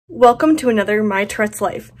Welcome to another My Tourette's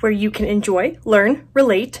Life, where you can enjoy, learn,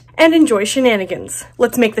 relate, and enjoy shenanigans.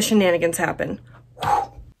 Let's make the shenanigans happen.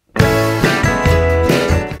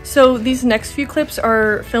 So these next few clips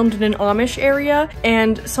are filmed in an Amish area,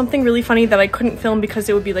 and something really funny that I couldn't film because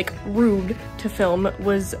it would be like rude to film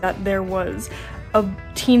was that there was a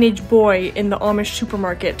teenage boy in the Amish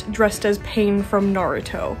supermarket dressed as Pain from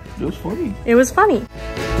Naruto. It was funny. It was funny.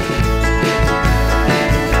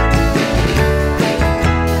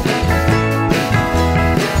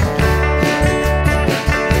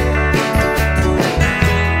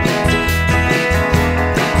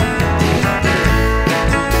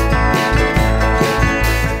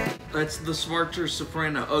 That's the Smarter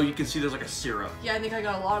Soprano. Oh, you can see there's like a syrup. Yeah, I think I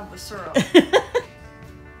got a lot of the syrup.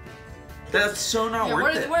 That's so not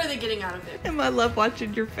worth it. What are they getting out of it? And I love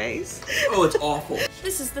watching your face. Oh, it's awful.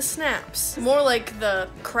 This is the snaps. More like the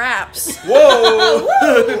craps. Whoa!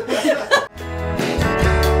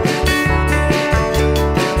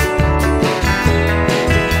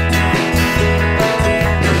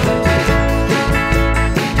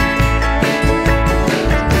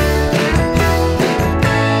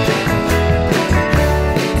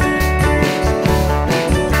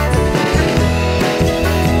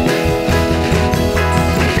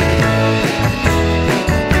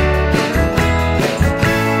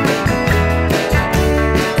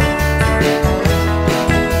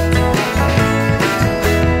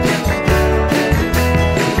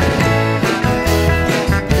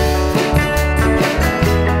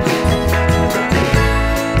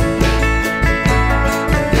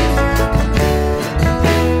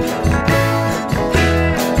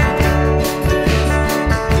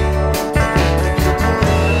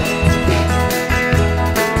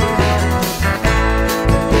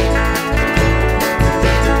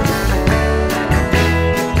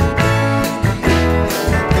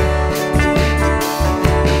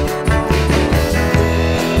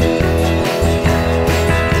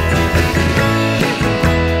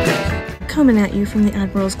 Coming at you from the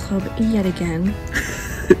Admirals Club yet again.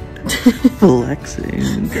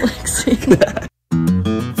 Flexing.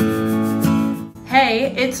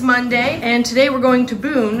 Hey, it's Monday, and today we're going to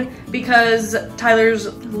Boone because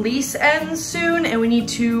Tyler's lease ends soon, and we need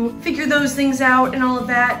to figure those things out and all of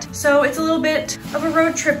that. So it's a little bit of a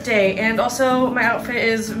road trip day, and also my outfit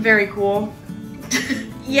is very cool.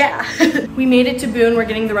 Yeah. We made it to Boone. We're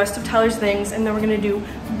getting the rest of Tyler's things, and then we're gonna do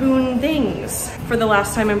Boone things for the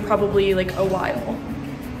last time in probably like a while.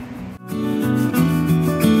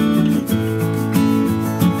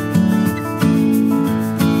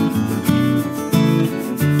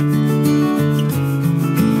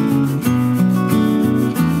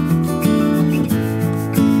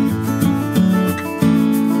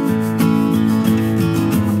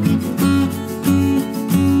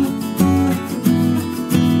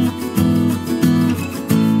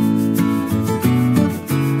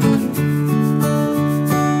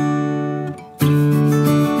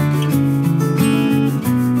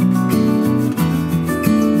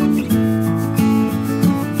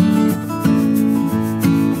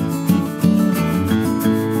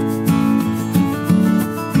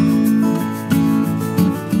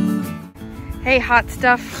 Hey, hot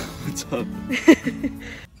stuff. What's up?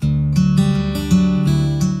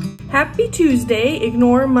 Happy Tuesday.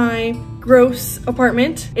 Ignore my gross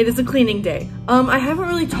apartment. It is a cleaning day. I haven't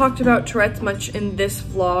really talked about Tourette's much in this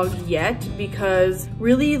vlog yet because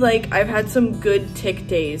really, like, I've had some good tick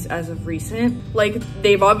days as of recent. Like,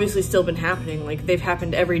 they've obviously still been happening. Like, they've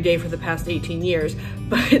happened every day for the past 18 years,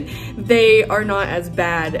 but they are not as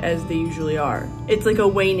bad as they usually are. It's like a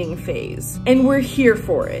waning phase, and we're here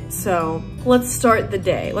for it. So let's start the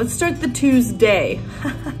day. Let's start the Tuesday.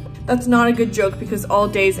 That's not a good joke because all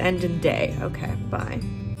days end in day. Okay, bye.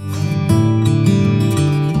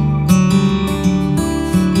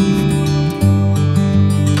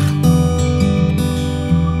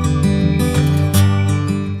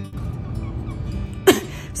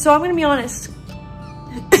 So I'm gonna be honest.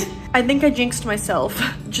 I think I jinxed myself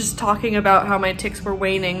just talking about how my tics were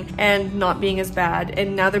waning and not being as bad,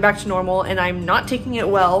 and now they're back to normal and I'm not taking it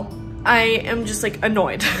well. I am just like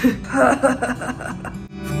annoyed.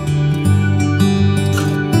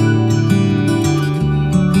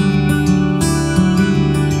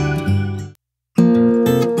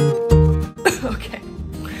 Okay.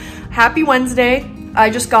 Happy Wednesday. I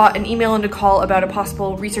just got an email and a call about a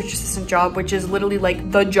possible research assistant job, which is literally like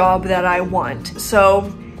the job that I want.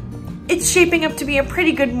 So it's shaping up to be a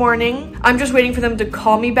pretty good morning. I'm just waiting for them to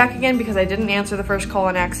call me back again because I didn't answer the first call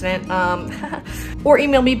on accident. Or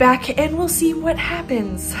email me back and we'll see what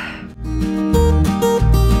happens.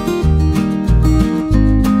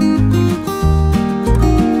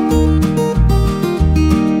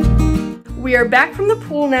 are back from the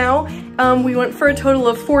pool now. We went for a total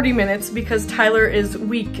of 40 minutes because Tyler is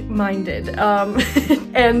weak-minded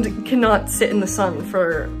and cannot sit in the sun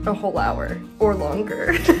for a whole hour or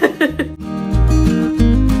longer.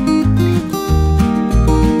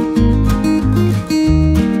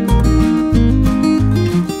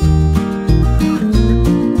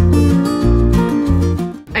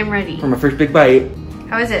 I'm ready. For my first big bite.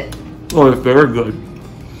 How is it? Oh, it's very good.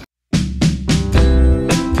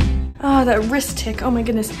 Oh, that wrist tick. Oh my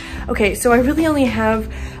goodness. Okay, so I really only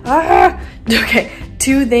have, okay,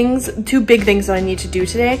 two big things that I need to do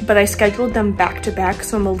today, but I scheduled them back to back,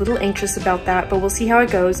 so I'm a little anxious about that, but we'll see how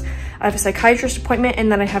it goes. I have a psychiatrist appointment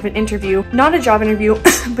and then I have an interview, not a job interview,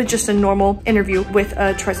 but just a normal interview with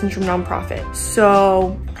a Tourette syndrome nonprofit.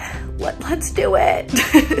 So let's do it.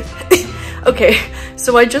 Okay,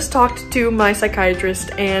 so I just talked to my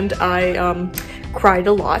psychiatrist and I cried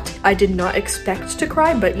a lot. I did not expect to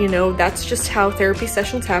cry, but you know, that's just how therapy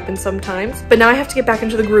sessions happen sometimes. But now I have to get back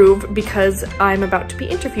into the groove because I'm about to be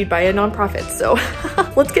interviewed by a nonprofit, so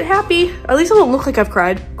let's get happy. At least I don't look like I've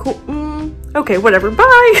cried. Cool. Okay, whatever.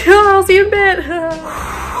 Bye! I'll see you in a bit.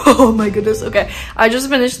 Oh my goodness. Okay, I just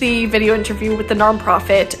finished the video interview with the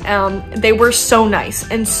nonprofit. They were so nice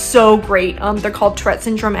and so great. They're called Tourette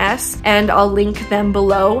Syndrome S, and I'll link them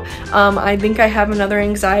below. I think I have another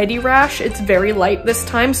anxiety rash. It's very light this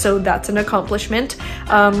time, so that's an accomplishment.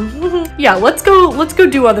 Yeah, let's go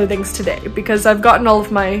do other things today because I've gotten all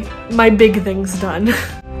of my big things done.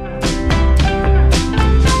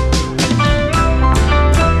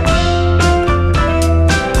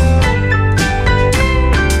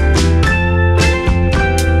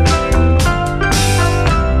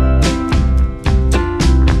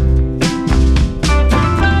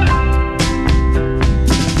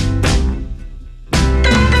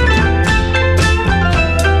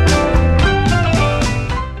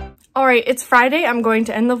 Alright, it's Friday. I'm going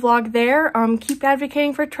to end the vlog there. Keep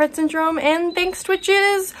advocating for Tourette syndrome, and thanks,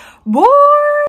 Twitches! Bye!